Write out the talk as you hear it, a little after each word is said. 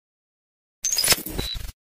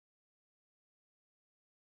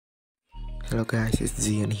Hello guys, it's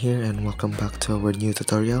Zian here and welcome back to our new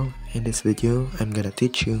tutorial. In this video, I'm gonna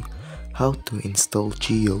teach you how to install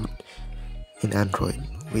Geode in Android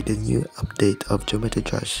with the new update of Geometry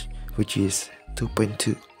Dash, which is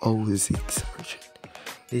 2.206 version.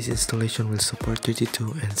 This installation will support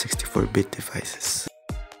 32 and 64-bit devices.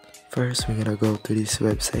 First, we're gonna go to this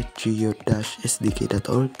website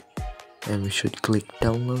geode-sdk.org and we should click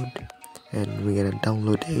download, and we're gonna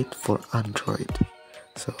download it for Android.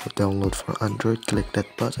 So download for Android, click that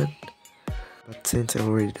button. But since I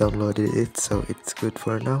already downloaded it, so it's good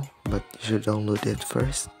for now, but you should download it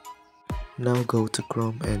first. Now go to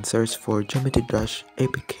Chrome and search for Geometry Dash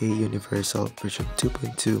APK Universal version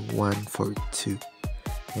 2.2142,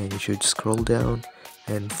 and you should scroll down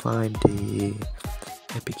and find the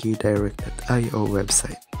apkdirect.io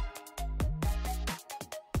website.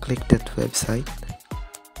 Click that website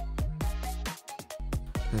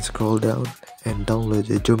and scroll down and download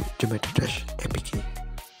the Geometry Dash APK.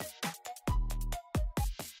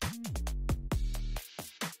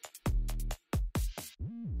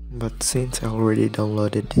 But since I already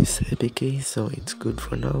downloaded this APK, so it's good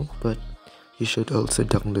for now, but you should also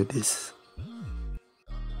download this.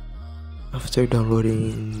 After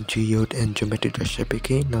downloading Geode and Geometry Dash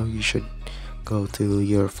APK, now you should go to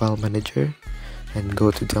your file manager and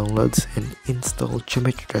go to downloads and install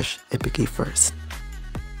Geometry Dash APK first.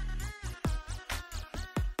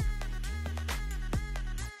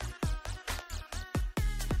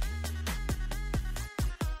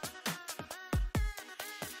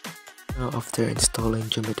 Now after installing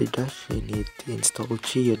Geometry Dash, you need to install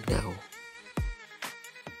Geode now.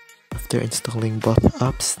 After installing both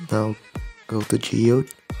apps, now go to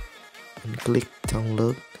Geode and click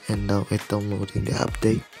download, and now it's downloading the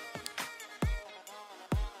update.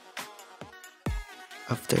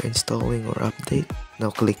 After installing or update,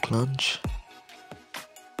 now click launch.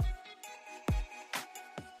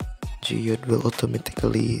 Geode will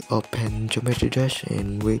automatically open Geometry Dash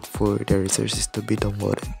and wait for the resources to be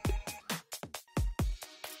downloaded.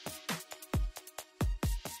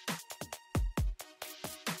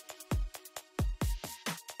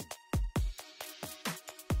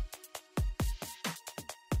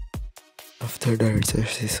 After the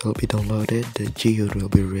resources will be downloaded, the Geode will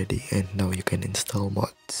be ready and now you can install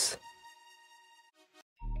mods.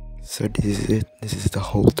 So this is it. This is the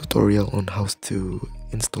whole tutorial on how to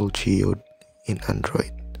install Geode in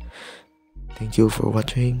Android. Thank you for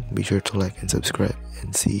watching. Be sure to like and subscribe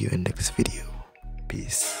and see you in next video.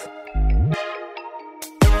 Peace.